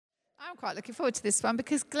I'm quite looking forward to this one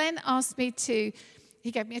because Glenn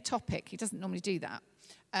he gave me a topic. He doesn't normally do that.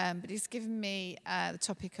 But he's given me the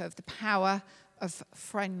topic of the power of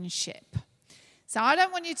friendship. So I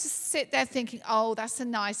don't want you to sit there thinking, oh, that's a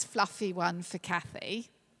nice fluffy one for Cathy.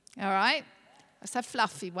 All right? That's a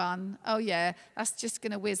fluffy one. Oh, yeah, that's just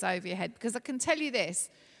going to whiz over your head. Because I can tell you this.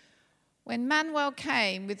 When Manuel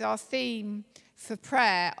came with our theme for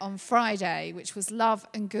prayer on Friday, which was love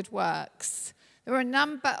and good works, there were a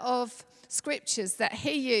number of scriptures that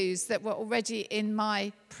he used that were already in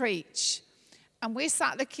my preach. And we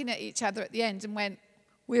sat looking at each other at the end and went,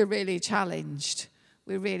 we're really challenged.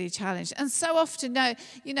 We're really challenged. And so often,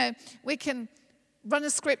 we can run a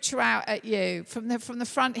scripture out at you from the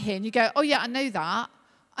front here, and you go, oh, yeah, I know that.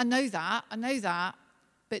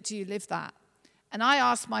 But do you live that? And I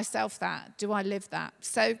ask myself that. Do I live that?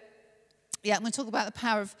 So, yeah, I'm going to talk about the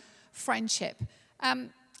power of friendship.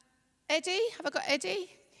 Eddie, have I got Eddie?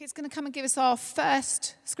 He's going to come and give us our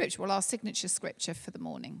first scripture, our signature scripture for the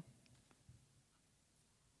morning.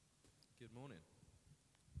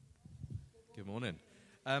 Good morning.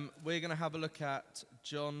 We're going to have a look at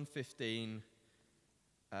John chapter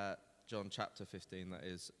 15, that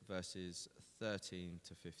is, verses 13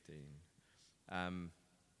 to 15. And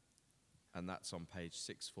that's on page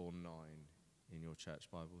 649 in your church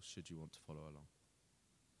Bibles, should you want to follow along.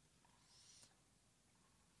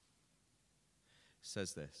 It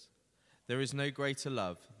says this: "There is no greater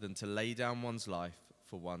love than to lay down one's life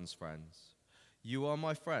for one's friends. You are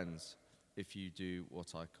my friends if you do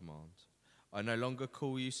what I command. I no longer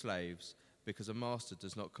call you slaves, because a master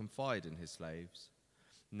does not confide in his slaves.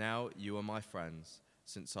 Now you are my friends,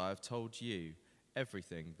 since I have told you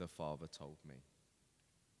everything the Father told me."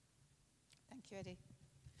 Thank you, Eddie.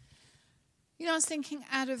 I was thinking,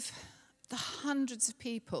 out of the hundreds of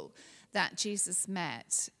people that Jesus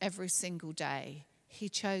met every single day, he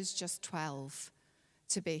chose just 12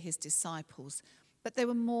 to be his disciples. But they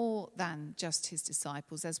were more than just his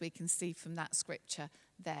disciples, as we can see from that scripture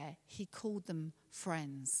there. He called them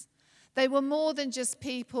friends. They were more than just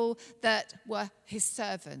people that were his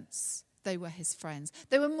servants. They were his friends.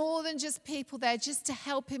 They were more than just people there just to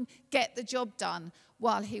help him get the job done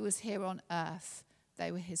while he was here on earth.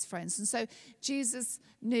 They were his friends. And so Jesus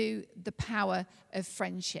knew the power of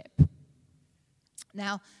friendship.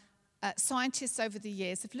 Now, scientists over the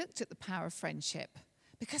years have looked at the power of friendship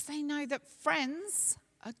because they know that friends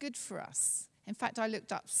are good for us. In fact, I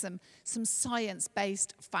looked up some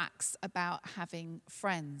science-based facts about having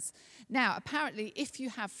friends. Now, apparently, if you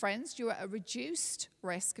have friends, you're at a reduced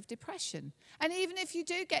risk of depression. And even if you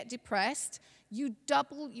do get depressed, you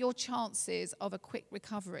double your chances of a quick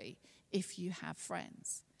recovery if you have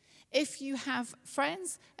friends. If you have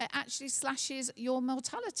friends, it actually slashes your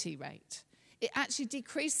mortality rate. It actually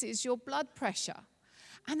decreases your blood pressure.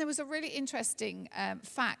 And there was a really interesting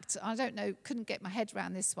fact. I don't know, couldn't get my head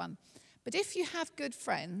around this one. But if you have good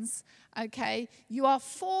friends, okay, you are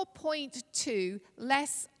 4.2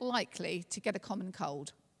 less likely to get a common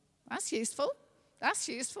cold. That's useful. That's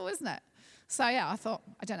useful, isn't it? So, yeah, I thought,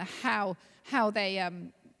 I don't know how they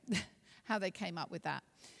came up with that.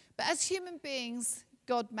 But as human beings,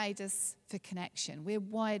 God made us for connection. We're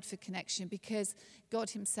wired for connection because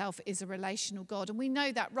God himself is a relational God. And we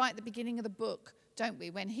know that right at the beginning of the book, don't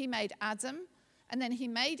we? When he made Adam and then he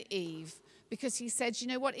made Eve, because he said, you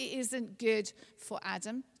know what, it isn't good for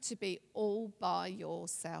Adam to be all by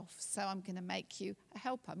yourself. So I'm going to make you a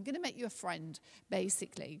helper. I'm going to make you a friend,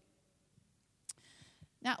 basically.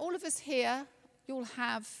 Now, all of us here, you'll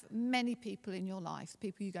have many people in your life,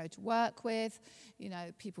 people you go to work with,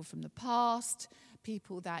 people from the past,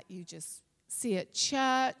 people that you just see at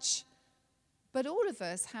church. But all of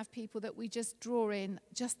us have people that we just draw in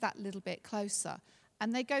just that little bit closer.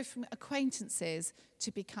 And they go from acquaintances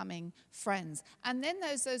to becoming friends. And then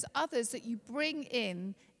there's those others that you bring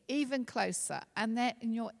in even closer. And they're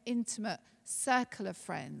in your intimate circle of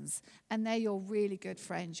friends. And they're your really good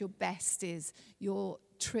friends, your besties, your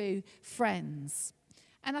true friends.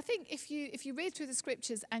 And I think if you read through the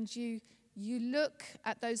scriptures and you look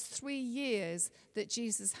at those 3 years that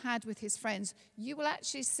Jesus had with his friends, you will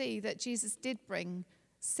actually see that Jesus did bring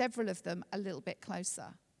several of them a little bit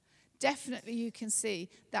closer. Definitely you can see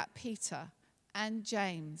that Peter and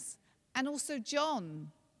James and also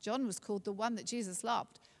John was called the one that Jesus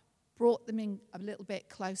loved, brought them in a little bit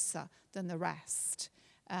closer than the rest.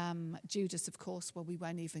 Judas, of course, well, we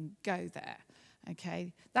won't even go there,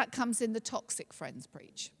 okay? That comes in the toxic friends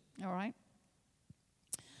preach, all right?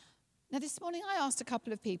 Now, this morning I asked a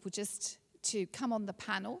couple of people just to come on the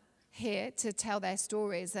panel here to tell their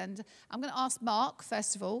stories. And I'm going to ask Mark,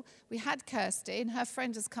 first of all. We had Kirsty, and her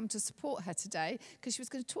friend has come to support her today because she was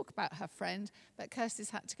going to talk about her friend, but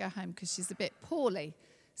Kirsty's had to go home because she's a bit poorly.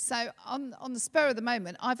 So on the spur of the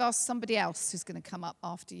moment, I've asked somebody else who's going to come up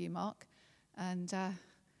after you, Mark. And, I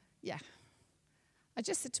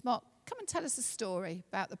just said to Mark, come and tell us a story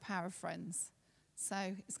about the power of friends. So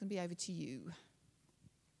it's going to be over to you.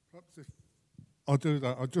 Perhaps if I do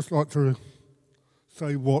that, I'd just like to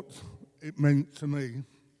say what it meant to me,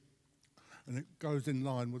 and it goes in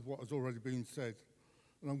line with what has already been said.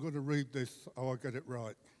 And I'm going to read this so I get it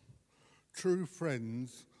right. True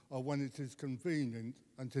friends are when it is convenient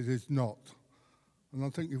and it is not. And I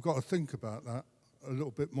think you've got to think about that a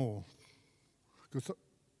little bit more.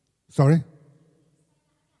 Sorry?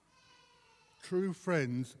 True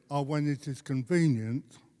friends are when it is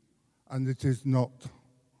convenient and it is not.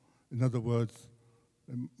 In other words,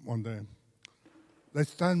 one day. They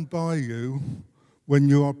stand by you when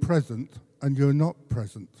you are present and you're not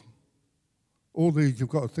present. All these you've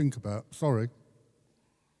got to think about. Sorry.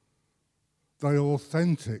 They are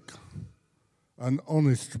authentic and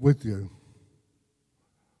honest with you.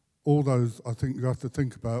 All those I think you have to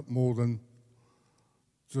think about more than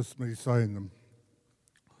just me saying them.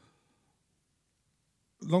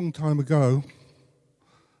 A long time ago,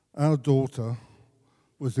 our daughter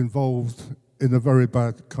was involved in a very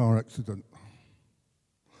bad car accident.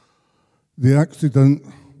 The accident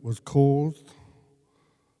was caused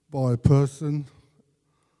by a person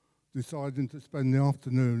deciding to spend the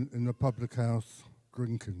afternoon in a public house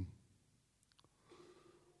drinking.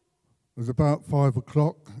 It was about 5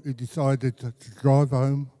 o'clock. He decided to drive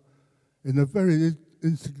home in a very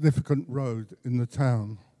insignificant road in the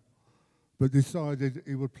town, but decided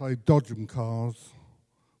he would play dodgem cars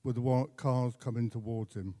with the cars coming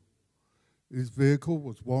towards him. His vehicle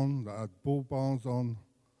was one that had bull bars on,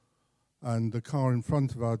 and the car in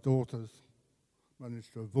front of our daughters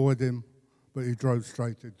managed to avoid him, but he drove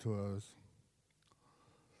straight into hers.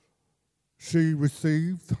 She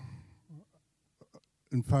received,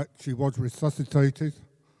 in fact, she was resuscitated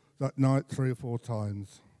that night 3 or 4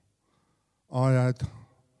 times. I had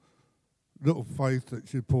little faith that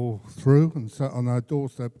she'd pull through and sat on our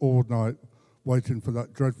doorstep all night waiting for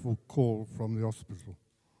that dreadful call from the hospital.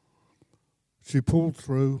 She pulled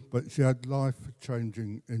through, but she had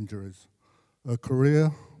life-changing injuries. Her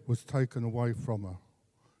career was taken away from her.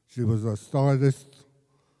 She was a stylist,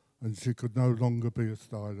 and she could no longer be a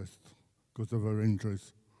stylist because of her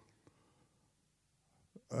injuries.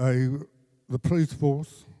 The police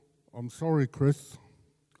force, I'm sorry, Chris,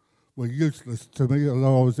 were useless to me,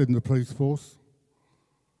 although I was in the police force.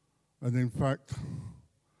 And in fact,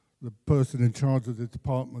 the person in charge of the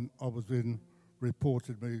department I was in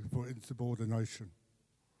reported me for insubordination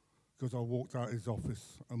because I walked out his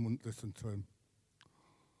office and wouldn't listen to him.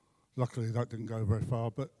 Luckily, that didn't go very far.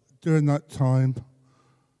 But during that time,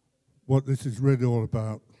 what this is really all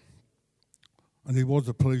about, and he was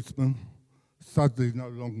a policeman, sadly no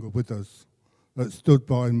longer with us, that stood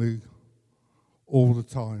by me all the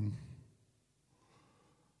time.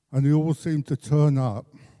 And he always seemed to turn up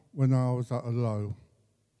when I was at a low.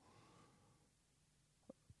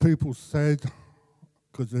 People said,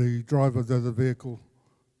 because the driver of the vehicle,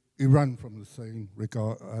 he ran from the scene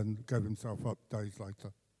and gave himself up days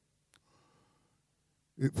later.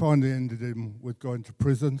 It finally ended him with going to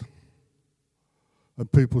prison,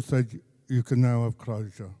 and people said, you can now have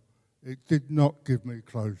closure. It did not give me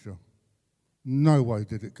closure. No way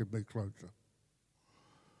did it give me closure.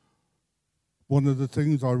 One of the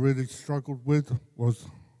things I really struggled with was,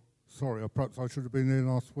 perhaps I should have been here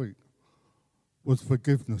last week, was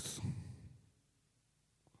forgiveness.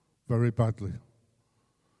 Very badly.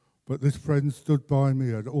 But this friend stood by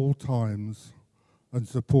me at all times and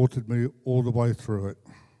supported me all the way through it.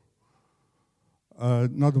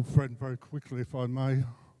 Another friend, very quickly, if I may,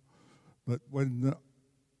 but when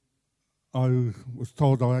I was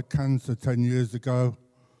told I had cancer 10 years ago,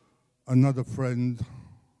 another friend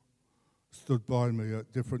stood by me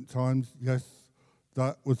at different times. Yes,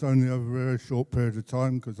 that was only over a very short period of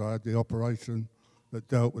time because I had the operation that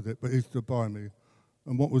dealt with it, but he stood by me.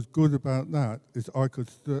 And what was good about that is I could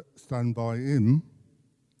stand by him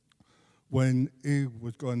when he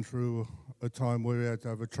was going through a time where he had to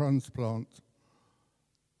have a transplant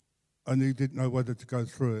and he didn't know whether to go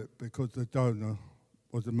through it because the donor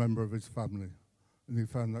was a member of his family, and he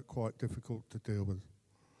found that quite difficult to deal with.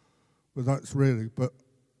 But that's really, but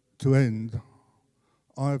to end,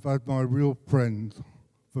 I've had my real friend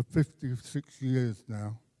for 56 years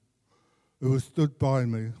now who has stood by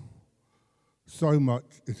me so much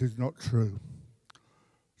it is not true.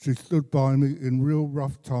 She stood by me in real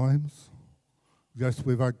rough times. Yes,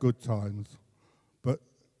 we've had good times, but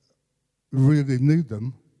we really need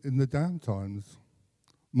them in the down times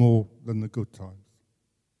more than the good times.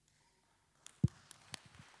 Thank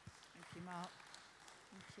you, Mark.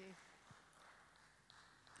 Thank you.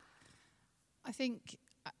 I think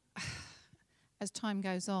as time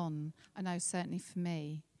goes on, I know certainly for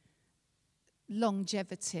me,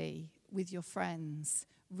 longevity with your friends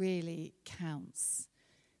really counts.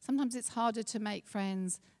 Sometimes it's harder to make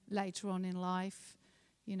friends later on in life,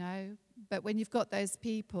 you know, but when you've got those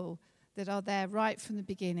people that are there right from the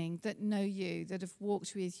beginning, that know you, that have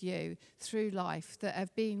walked with you through life, that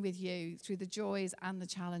have been with you through the joys and the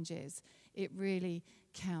challenges, it really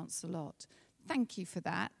counts a lot. Thank you for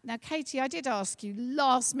that. Now, Katie, I did ask you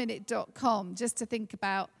lastminute.com just to think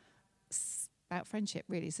about friendship,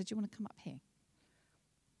 really. So do you want to come up here?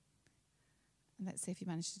 And let's see if you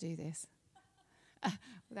manage to do this.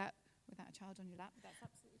 Without a child on your lap, that's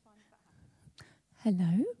absolutely fine if that happens.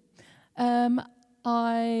 Hello.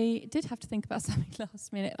 I did have to think about something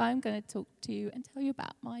last minute. I'm going to talk to you and tell you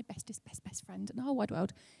about my best friend in the whole wide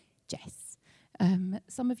world, Jess.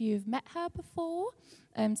 Some of you have met her before.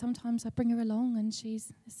 Sometimes I bring her along and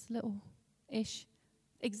she's this little-ish,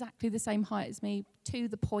 exactly the same height as me, to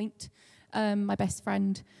the point, my best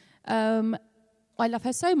friend. I love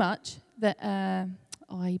her so much that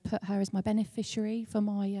I put her as my beneficiary for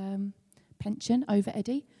my pension over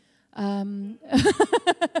Eddie. I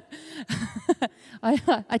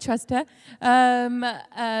trust her.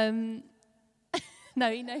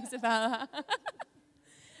 No, he knows about her.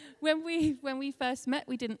 When we first met,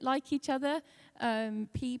 we didn't like each other.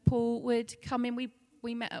 People would come in. We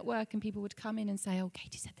met at work, and people would come in and say, "Oh,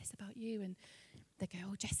 Katie said this about you," and they'd go,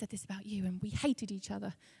 "Oh, Jess said this about you," and we hated each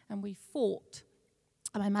other, and we fought.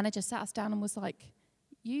 And my manager sat us down and was like,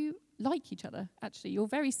 "You like each other, actually. You're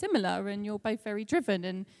very similar, and you're both very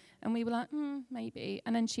driven." And we were like, maybe.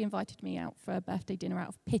 And then she invited me out for a birthday dinner out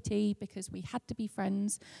of pity because we had to be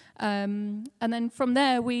friends. And then from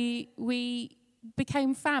there, we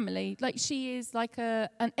became family. Like, she is like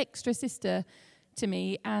an extra sister to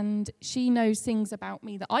me, and she knows things about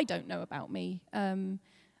me that I don't know about me. I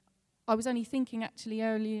was only thinking, actually,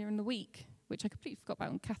 earlier in the week, which I completely forgot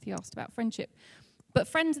about when Cathy asked about friendship. But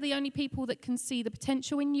friends are the only people that can see the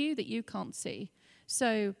potential in you that you can't see.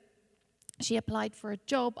 So she applied for a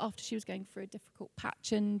job after she was going through a difficult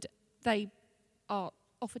patch, and they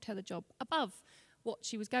offered her the job above what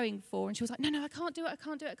she was going for. And she was like, no, I can't do it. And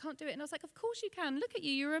I was like, of course you can. Look at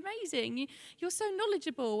you. You're amazing. You're so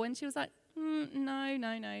knowledgeable. And she was like,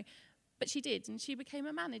 no. But she did, and she became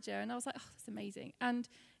a manager. And I was like, oh, that's amazing. And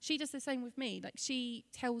she does the same with me. Like, she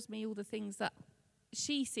tells me all the things that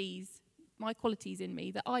she sees, my qualities in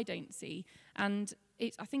me, that I don't see. And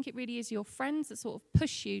I think it really is your friends that sort of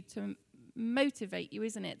push you to motivate you,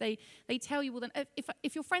 isn't it? They tell you, well, then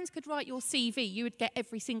if your friends could write your CV, you would get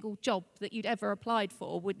every single job that you'd ever applied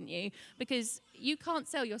for, wouldn't you? Because you can't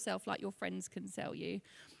sell yourself like your friends can sell you.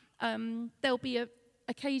 There'll be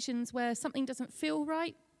occasions where something doesn't feel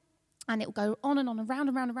right, and it'll go on and on and round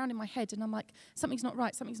and round and round in my head, and I'm like, something's not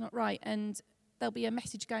right, and there'll be a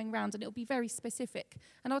message going round, and it'll be very specific,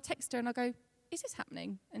 and I'll text her and I'll go, is this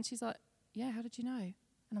happening? And she's like, yeah, how did you know?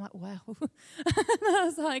 And I'm like, well. And I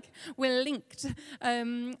was like, we're linked.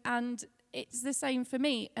 And it's the same for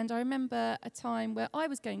me. And I remember a time where I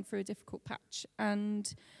was going through a difficult patch,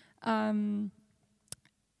 and I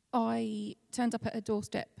turned up at her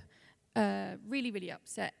doorstep really, really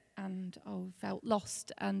upset, and I felt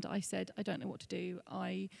lost. And I said, I don't know what to do.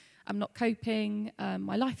 I am not coping.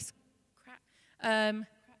 My life's crap.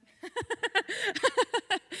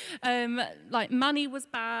 Like, money was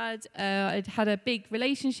bad, I'd had a big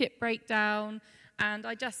relationship breakdown, and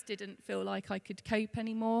I just didn't feel like I could cope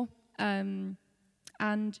anymore. And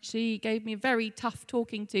she gave me a very tough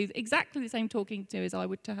talking to, exactly the same talking to as I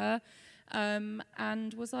would to her,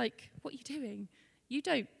 and was like, what are you doing? You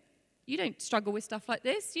don't struggle with stuff like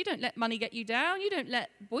this. You don't let money get you down. You don't let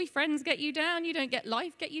boyfriends get you down. You don't get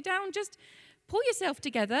life get you down. Just pull yourself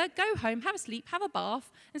together, go home, have a sleep, have a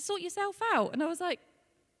bath, and sort yourself out. And I was like,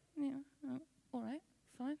 yeah, all right,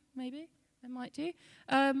 fine, maybe, I might do.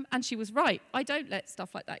 And she was right. I don't let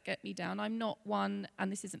stuff like that get me down. I'm not one,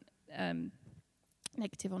 and this isn't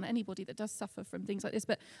negative on anybody that does suffer from things like this,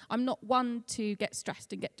 but I'm not one to get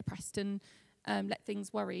stressed and get depressed and let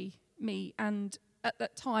things worry me. And at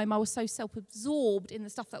that time, I was so self-absorbed in the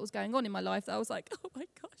stuff that was going on in my life that I was like, oh my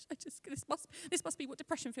gosh, this must be what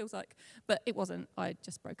depression feels like. But it wasn't. I'd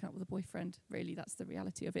just broken up with a boyfriend. Really, that's the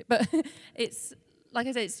reality of it. But it's, like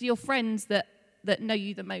I said, it's your friends that know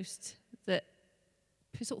you the most, that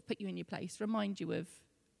sort of put you in your place, remind you of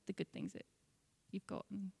the good things that you've got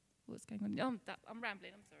and what's going on. I'm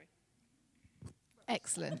rambling, I'm sorry.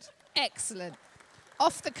 Excellent. Excellent.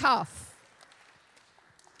 Off the cuff.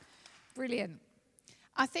 Brilliant.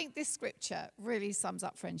 I think this scripture really sums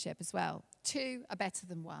up friendship as well. 2 are better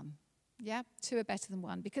than 1. Yeah, 2 are better than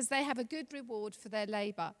 1 because they have a good reward for their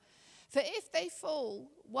labor. For if they fall,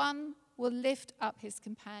 one will lift up his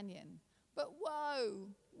companion. But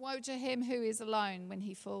woe to him who is alone when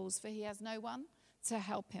he falls, for he has no one to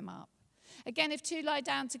help him up. Again, if 2 lie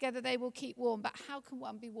down together, they will keep warm. But how can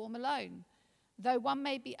one be warm alone? Though one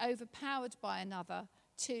may be overpowered by another,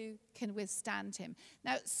 2 can withstand him.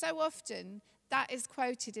 Now, so often that is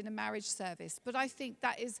quoted in a marriage service, but I think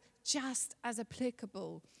that is just as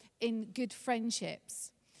applicable in good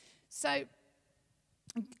friendships. So,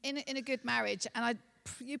 in a good marriage, and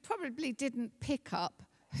you probably didn't pick up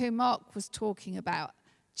who Mark was talking about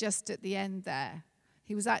just at the end there.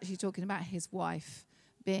 He was actually talking about his wife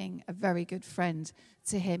being a very good friend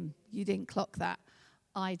to him. You didn't clock that.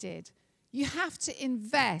 I did. You have to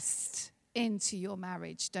invest into your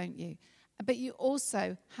marriage, don't you? But you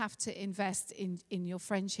also have to invest in your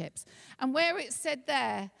friendships. And where it said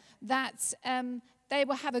there that they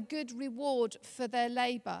will have a good reward for their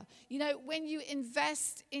labor. You know, when you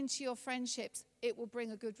invest into your friendships, it will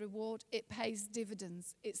bring a good reward. It pays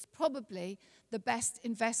dividends. It's probably the best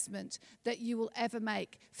investment that you will ever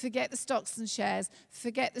make. Forget the stocks and shares.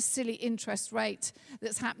 Forget the silly interest rate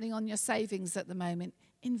that's happening on your savings at the moment.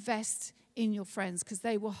 Invest in your friends because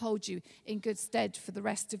they will hold you in good stead for the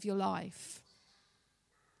rest of your life.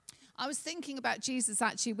 I was thinking about Jesus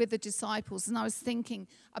actually with the disciples, and I was thinking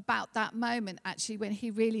about that moment actually when he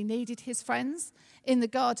really needed his friends in the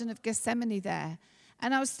Garden of Gethsemane there.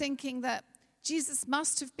 And I was thinking that Jesus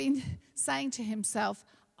must have been saying to himself,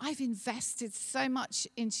 I've invested so much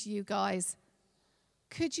into you guys.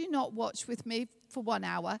 Could you not watch with me for 1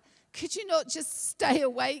 hour? Could you not just stay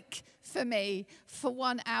awake for me for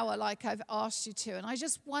 1 hour like I've asked you to? And I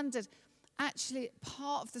just wondered, actually,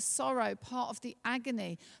 part of the sorrow, part of the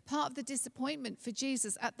agony, part of the disappointment for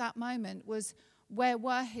Jesus at that moment was, where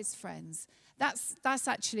were his friends? That's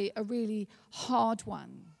actually a really hard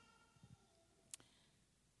one.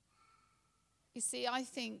 You see, I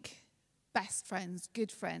think best friends, good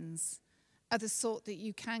friends, are the sort that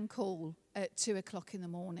you can call at 2 o'clock in the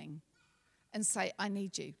morning and say, I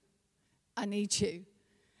need you. I need you.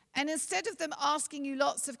 And instead of them asking you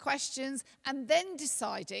lots of questions and then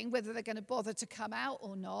deciding whether they're going to bother to come out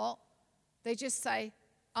or not, they just say,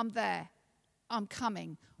 I'm there, I'm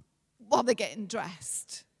coming, while they're getting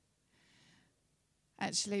dressed.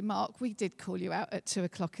 Actually, Mark, we did call you out at 2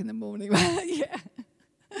 o'clock in the morning. Yeah.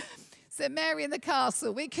 So Mary in the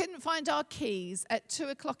castle, we couldn't find our keys at 2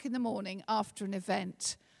 o'clock in the morning after an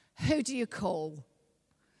event. Who do you call?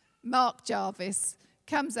 Mark Jarvis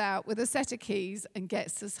comes out with a set of keys and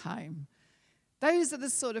gets us home. Those are the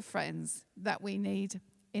sort of friends that we need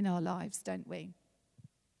in our lives, don't we?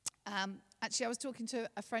 Actually, I was talking to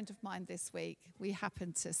a friend of mine this week. We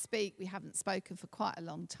happened to speak. We haven't spoken for quite a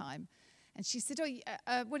long time. And she said,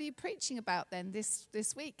 what are you preaching about then this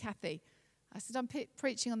week, Cathy? I said, I'm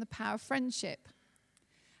preaching on the power of friendship.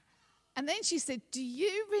 And then she said, do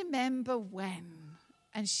you remember when?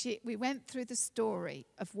 And we went through the story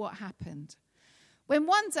of what happened. When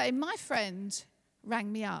one day my friend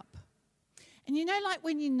rang me up. And you know, like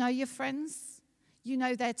when you know your friends, you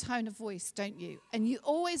know their tone of voice, don't you? And you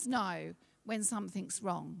always know when something's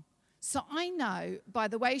wrong. So I know by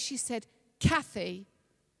the way she said, Cathy,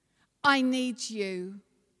 I need you.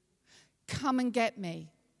 Come and get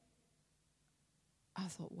me. I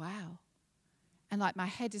thought, wow. And like my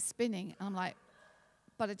head is spinning. And I'm like,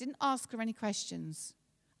 but I didn't ask her any questions.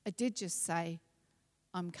 I did just say,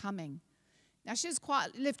 I'm coming. Now, she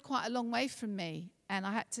lived quite a long way from me, and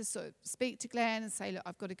I had to sort of speak to Glenn and say, look,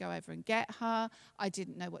 I've got to go over and get her. I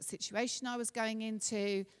didn't know what situation I was going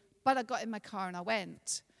into, but I got in my car and I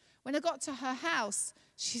went. When I got to her house,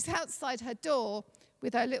 she's outside her door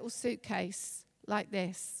with her little suitcase like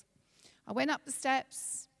this. I went up the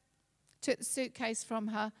steps, took the suitcase from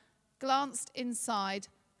her, glanced inside,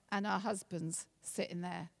 and her husband's sitting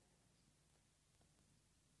there.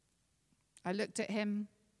 I looked at him.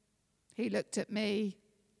 He looked at me.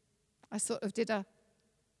 I sort of did a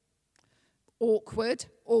awkward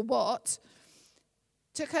or what.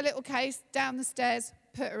 Took her little case down the stairs,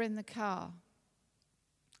 put her in the car.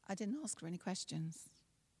 I didn't ask her any questions.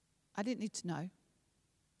 I didn't need to know.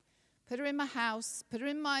 Put her in my house, put her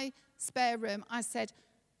in my spare room. I said,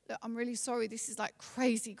 look, I'm really sorry. This is like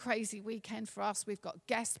crazy, crazy weekend for us. We've got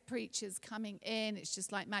guest preachers coming in. It's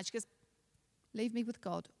just like magic. She goes, leave me with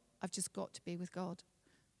God. I've just got to be with God.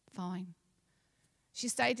 Fine. She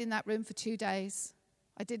stayed in that room for 2 days.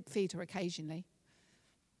 I did feed her occasionally.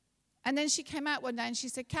 And then she came out one day and she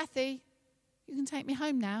said, Cathy, you can take me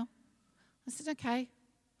home now. I said, okay.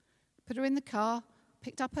 Put her in the car,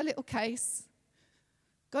 picked up her little case,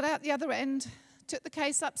 got out the other end, took the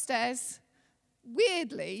case upstairs.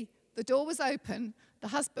 Weirdly, the door was open. The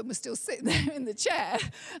husband was still sitting there in the chair.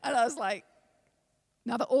 And I was like,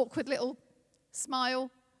 another awkward little smile.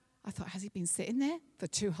 I thought, has he been sitting there for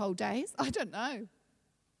 2 whole days? I don't know.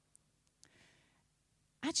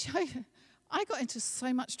 Actually, I got into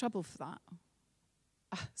so much trouble for that.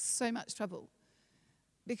 So much trouble.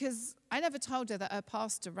 Because I never told her that her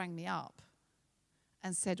pastor rang me up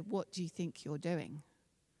and said, what do you think you're doing?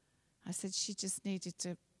 I said she just needed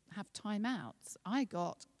to have time out. I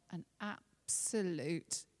got an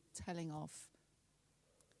absolute telling off.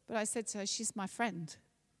 But I said to her, she's my friend.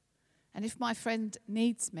 And if my friend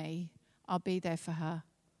needs me, I'll be there for her.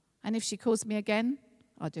 And if she calls me again,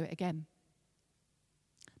 I'll do it again.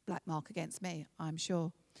 Black mark against me, I'm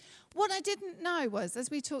sure. What I didn't know was, as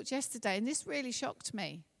we talked yesterday, and this really shocked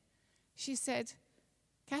me, she said,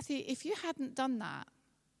 Cathy, if you hadn't done that,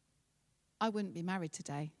 I wouldn't be married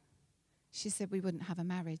today. She said we wouldn't have a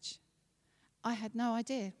marriage. I had no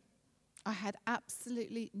idea. I had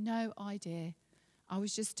absolutely no idea. I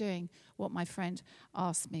was just doing what my friend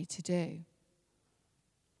asked me to do.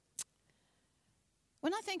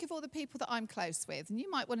 When I think of all the people that I'm close with, and you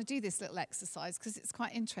might want to do this little exercise because it's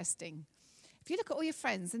quite interesting. If you look at all your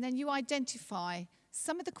friends and then you identify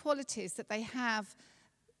some of the qualities that they have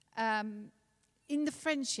in the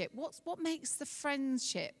friendship, what makes the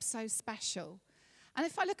friendship so special? And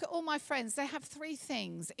if I look at all my friends, they have 3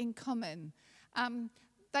 things in common.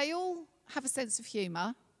 They all have a sense of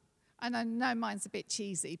humour. And I know mine's a bit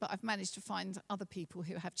cheesy, but I've managed to find other people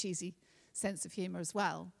who have cheesy sense of humour as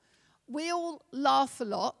well. We all laugh a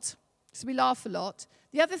lot, so we laugh a lot.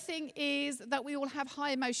 The other thing is that we all have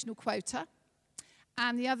high emotional quota.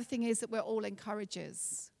 And the other thing is that we're all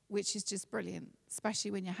encouragers, which is just brilliant,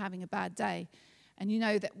 especially when you're having a bad day. And you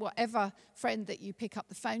know that whatever friend that you pick up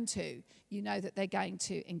the phone to, you know that they're going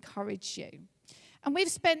to encourage you. And we've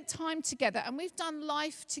spent time together, and we've done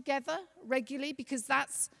life together regularly because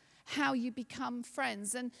that's how you become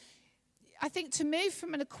friends. And I think to move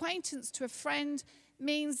from an acquaintance to a friend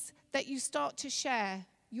means that you start to share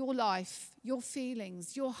your life, your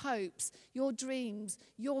feelings, your hopes, your dreams,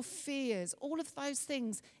 your fears, all of those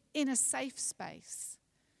things in a safe space.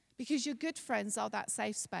 Because your good friends are that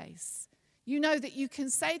safe space. You know that you can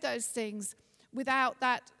say those things without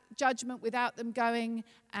that judgment, without them going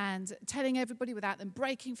and telling everybody, without them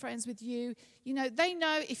breaking friends with you. You know, they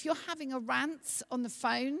know if you're having a rant on the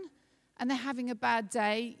phone and they're having a bad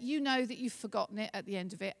day, you know that you've forgotten it at the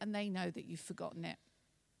end of it, and they know that you've forgotten it.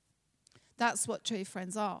 That's what true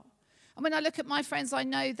friends are. And when I look at my friends, I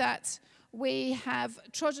know that we have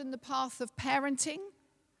trodden the path of parenting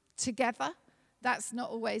together. That's not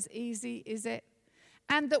always easy, is it?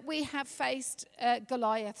 And that we have faced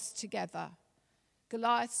Goliaths together.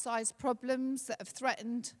 Goliath-sized problems that have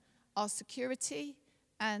threatened our security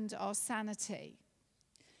and our sanity.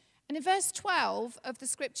 And in verse 12 of the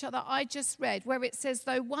scripture that I just read, where it says,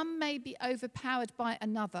 though one may be overpowered by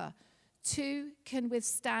another, 2 can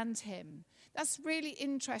withstand him. That's really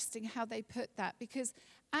interesting how they put that, because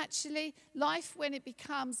actually life, when it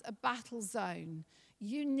becomes a battle zone,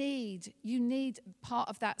 you need part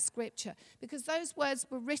of that scripture, because those words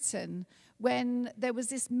were written when there was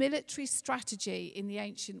this military strategy in the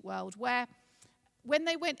ancient world where when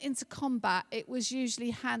they went into combat, it was usually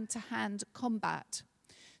hand-to-hand combat.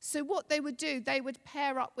 So what they would do, they would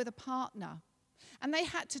pair up with a partner, and they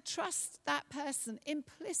had to trust that person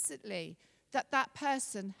implicitly, that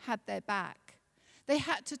person had their back. They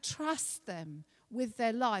had to trust them with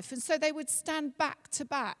their life. And so they would stand back to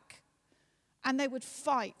back and they would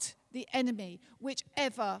fight the enemy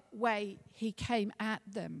whichever way he came at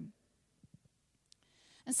them.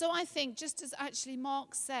 And so I think, just as actually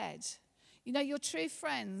Mark said, you know, your true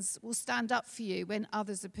friends will stand up for you when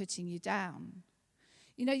others are putting you down.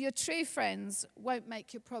 You know, your true friends won't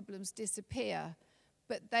make your problems disappear,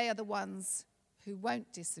 but they are the ones who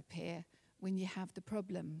won't disappear when you have the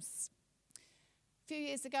problems. A few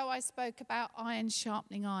years ago, I spoke about iron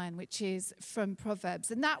sharpening iron, which is from Proverbs.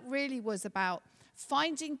 And that really was about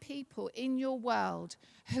finding people in your world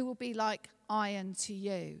who will be like iron to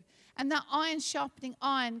you. And that iron sharpening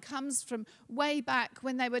iron comes from way back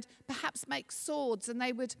when they would perhaps make swords, and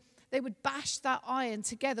they would bash that iron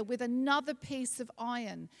together with another piece of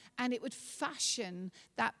iron, and it would fashion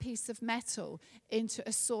that piece of metal into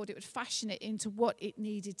a sword. It would fashion it into what it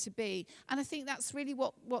needed to be. And I think that's really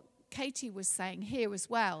what Cathy was saying here as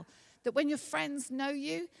well, that when your friends know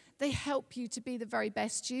you, they help you to be the very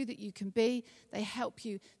best you that you can be. They help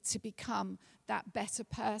you to become that better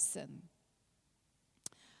person.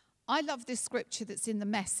 I love this scripture that's in the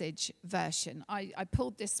Message version. I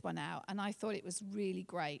pulled this one out and I thought it was really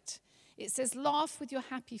great. It says, laugh with your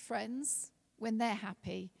happy friends when they're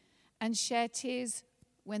happy and share tears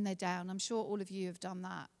when they're down. I'm sure all of you have done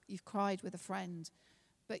that. You've cried with a friend,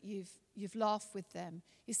 but you've laughed with them.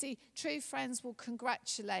 You see, true friends will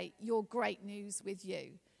congratulate your great news with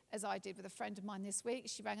you, as I did with a friend of mine this week.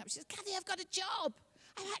 She rang up, she said, Cathy, I've got a job.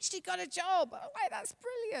 I've actually got a job. Oh, wait, that's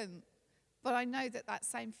brilliant. But I know that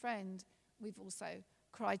same friend, we've also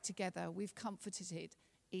cried together. We've comforted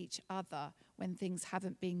each other when things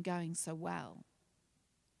haven't been going so well.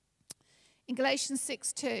 In Galatians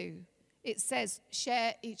 6:2, it says,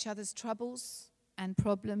 share each other's troubles and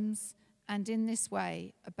problems, and in this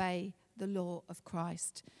way, obey the law of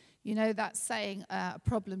Christ. You know that saying, a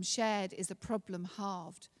problem shared is a problem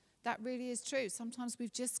halved. That really is true. Sometimes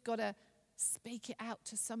we've just got to speak it out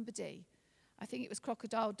to somebody. I think it was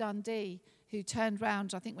Crocodile Dundee who turned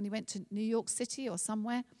round, I think when he went to New York City or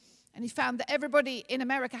somewhere, and he found that everybody in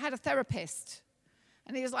America had a therapist.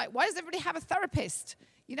 And he was like, why does everybody have a therapist?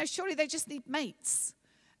 You know, surely they just need mates.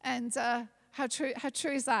 And how true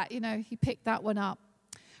is that? You know, he picked that one up.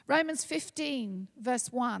 Romans 15,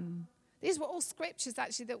 verse 1. These were all scriptures,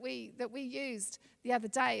 actually, that we used the other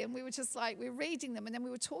day. And we were just like, we were reading them, and then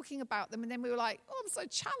we were talking about them, and then we were like, oh, I'm so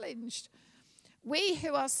challenged. We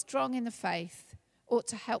who are strong in the faith ought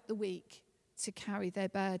to help the weak to carry their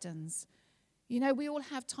burdens. You know, we all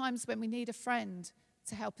have times when we need a friend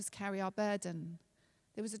to help us carry our burden.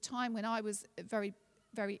 There was a time when I was very,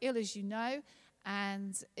 very ill, as you know,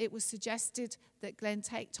 and it was suggested that Glenn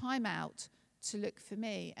take time out to look for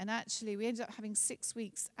me. And actually, we ended up having 6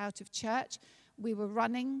 weeks out of church. We were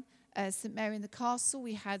running St. Mary in the Castle.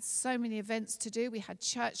 We had so many events to do. We had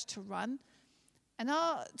church to run. And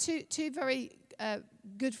our two very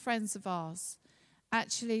good friends of ours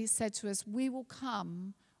actually said to us, we will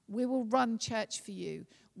come, we will run church for you.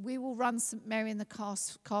 We will run St. Mary in the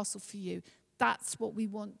Castle for you. That's what we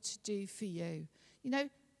want to do for you. You know,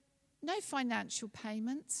 no financial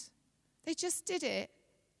payment. They just did it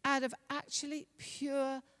out of actually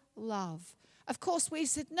pure love. Of course, we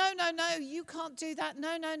said, no, you can't do that.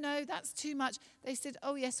 No, that's too much. They said,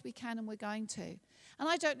 oh, yes, we can, and we're going to. And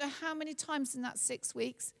I don't know how many times in that 6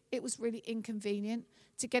 weeks it was really inconvenient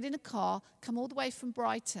to get in a car, come all the way from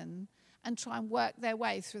Brighton, and try and work their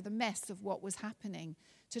way through the mess of what was happening,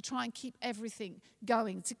 to try and keep everything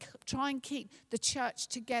going, to try and keep the church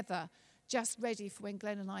together, just ready for when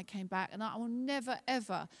Glenn and I came back. And I will never,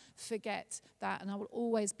 ever forget that. And I will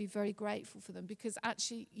always be very grateful for them, because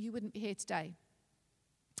actually you wouldn't be here today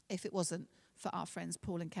if it wasn't for our friends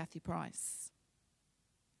Paul and Cathy Price.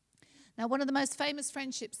 Now, one of the most famous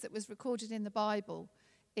friendships that was recorded in the Bible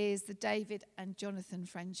is the David and Jonathan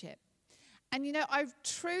friendship. And you know, I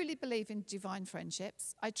truly believe in divine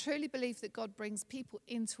friendships. I truly believe that God brings people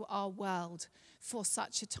into our world for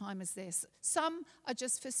such a time as this. Some are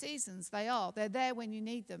just for seasons. They're there when you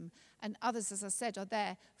need them. And others, as I said, are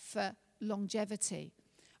there for longevity.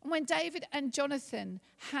 And when David and Jonathan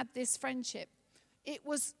had this friendship, it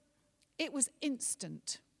was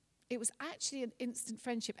instant. It was actually an instant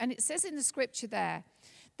friendship. And it says in the scripture there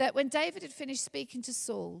that when David had finished speaking to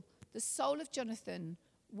Saul, the soul of Jonathan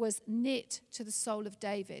was knit to the soul of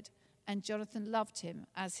David, and Jonathan loved him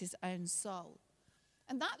as his own soul.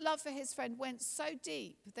 And that love for his friend went so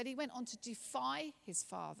deep that he went on to defy his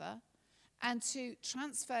father and to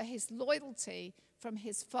transfer his loyalty from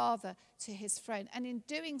his father to his friend. And in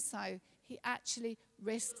doing so, he actually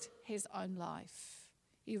risked his own life.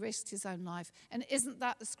 He risked his own life. And isn't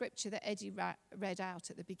that the scripture that Eddie read out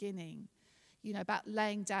at the beginning? You know, about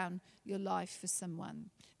laying down your life for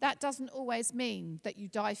someone. That doesn't always mean that you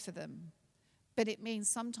die for them, but it means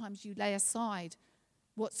sometimes you lay aside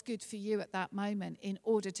what's good for you at that moment in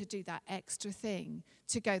order to do that extra thing,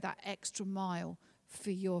 to go that extra mile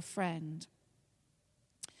for your friend.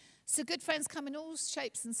 So good friends come in all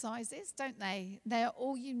shapes and sizes, don't they? They are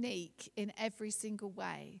all unique in every single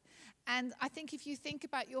way. And I think if you think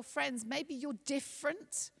about your friends, maybe you're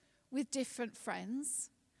different with different friends.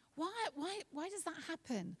 Why does that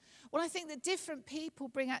happen? Well, I think that different people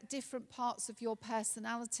bring out different parts of your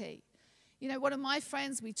personality. You know, one of my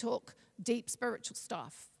friends, we talk deep spiritual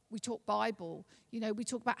stuff. We talk Bible. You know, we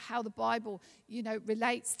talk about how the Bible, you know,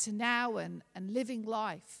 relates to now and living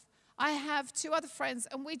life. I have two other friends,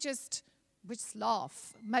 and we just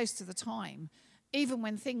laugh most of the time. Even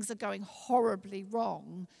when things are going horribly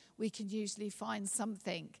wrong, we can usually find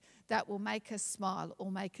something that will make us smile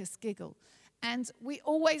or make us giggle. And we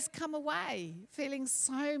always come away feeling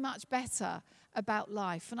so much better about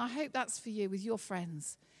life. And I hope that's for you with your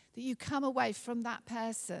friends, that you come away from that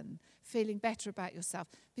person feeling better about yourself.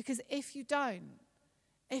 Because if you don't,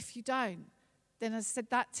 then as I said,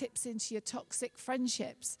 that tips into your toxic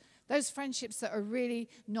friendships, those friendships that are really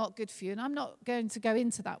not good for you. And I'm not going to go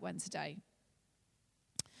into that one today.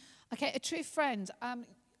 Okay, a true friend.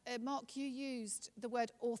 Mark, you used the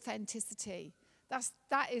word authenticity.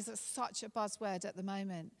 That is such a buzzword at the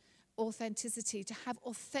moment. Authenticity, to have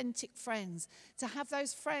authentic friends, to have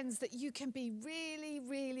those friends that you can be really,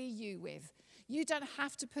 really you with. You don't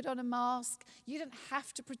have to put on a mask. You don't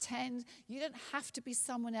have to pretend. You don't have to be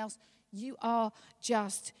someone else. You are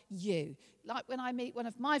just you. Like when I meet one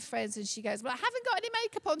of my friends and she goes, well, I haven't got any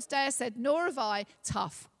makeup on today. I said, nor have I.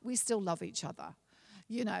 Tough. We still love each other.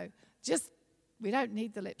 You know, just, we don't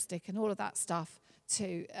need the lipstick and all of that stuff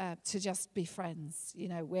to just be friends. You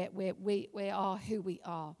know, we are who we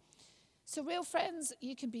are. So real friends,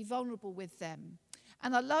 you can be vulnerable with them.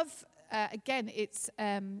 And I love, again, it's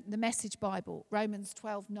the Message Bible, Romans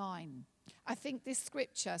 12:9. I think this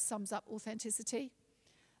scripture sums up authenticity.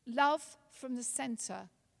 Love from the center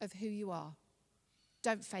of who you are.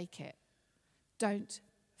 Don't fake it. Don't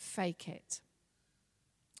fake it.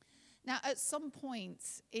 Now, at some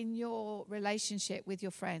point in your relationship with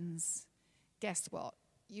your friends, guess what?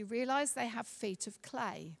 You realize they have feet of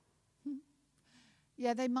clay.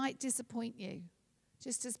 Yeah, they might disappoint you,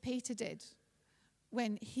 just as Peter did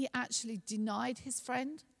when he actually denied his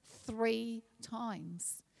friend 3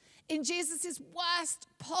 times. In Jesus' worst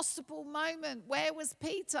possible moment, where was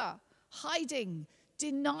Peter? Hiding,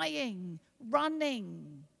 denying,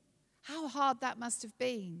 running. How hard that must have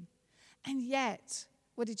been. And yet,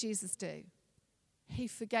 what did Jesus do? He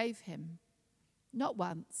forgave him. Not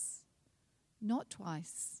once, not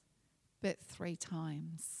twice, but 3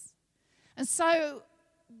 times. And so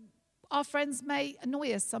our friends may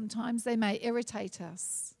annoy us sometimes. They may irritate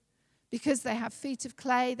us because they have feet of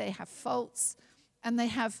clay, they have faults, and they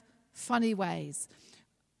have funny ways.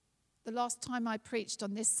 The last time I preached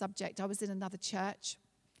on this subject, I was in another church,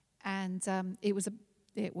 and it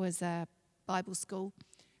was a Bible school.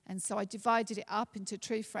 And so I divided it up into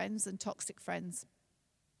true friends and toxic friends.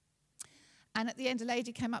 And at the end, a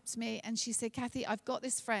lady came up to me and she said, Cathy, I've got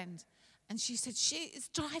this friend. And she said, she is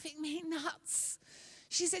driving me nuts.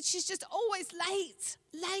 She said, she's just always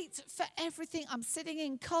late for everything. I'm sitting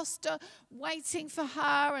in Costa waiting for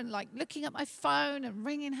her and like looking at my phone and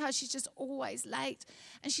ringing her. She's just always late.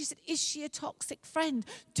 And she said, is she a toxic friend?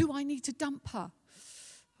 Do I need to dump her?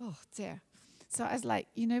 Oh, dear. So I was like,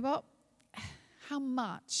 you know what? How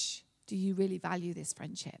much do you really value this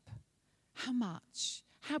friendship? How much?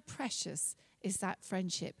 How precious is that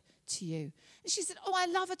friendship to you? And she said, oh, I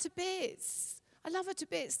love her to bits. I love her to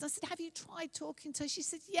bits. And I said, have you tried talking to her? She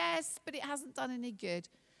said, yes, but it hasn't done any good.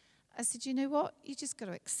 I said, you know what? You just got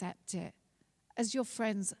to accept it as your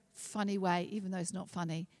friend's funny way, even though it's not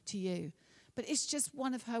funny to you. But it's just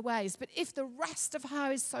one of her ways. But if the rest of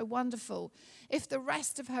her is so wonderful, if the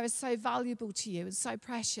rest of her is so valuable to you and so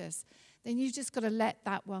precious, then you've just got to let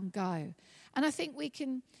that one go. And I think we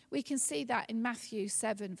can see that in Matthew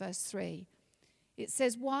 7, verse 3. It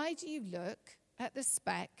says, why do you look at the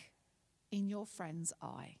speck in your friend's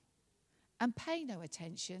eye and pay no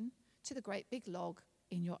attention to the great big log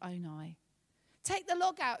in your own eye? Take the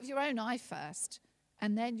log out of your own eye first,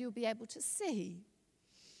 and then you'll be able to see.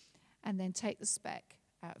 And then take the speck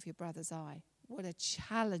out of your brother's eye. What a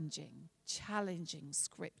challenging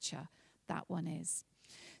scripture that one is.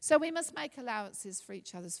 So we must make allowances for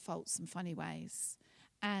each other's faults and funny ways.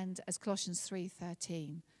 And as Colossians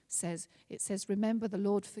 3:13 says, it says, remember the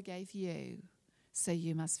Lord forgave you, so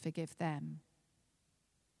you must forgive them.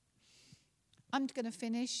 I'm going to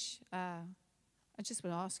finish. I just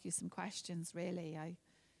want to ask you some questions, really.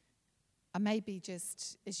 I maybe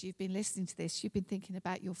just, as you've been listening to this, you've been thinking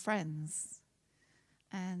about your friends.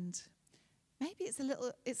 And maybe it's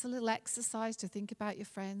a little exercise to think about your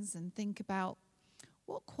friends and think about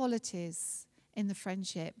what qualities in the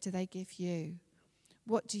friendship do they give you?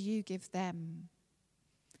 What do you give them?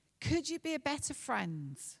 Could you be a better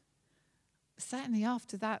friend? Certainly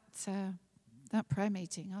after that prayer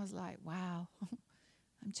meeting, I was like, wow,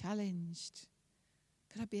 I'm challenged.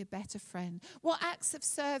 Could I be a better friend? What acts of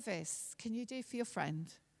service can you do for your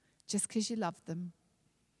friend just because you love them?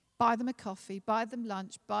 Buy them a coffee, buy them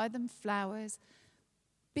lunch, buy them flowers.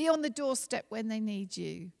 Be on the doorstep when they need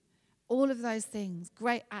you. All of those things,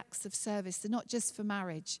 great acts of service. They're not just for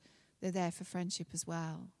marriage. They're there for friendship as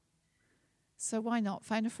well. So why not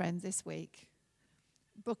phone a friend this week?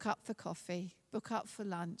 Book up for coffee. Book up for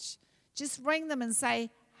lunch. Just ring them and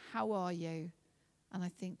say, How are you? And I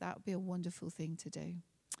think that would be a wonderful thing to do.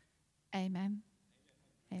 Amen.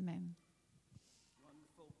 Amen.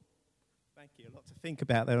 Wonderful. Thank you. A lot to think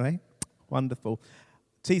about there, eh? Wonderful.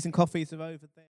 Teas and coffees are over there.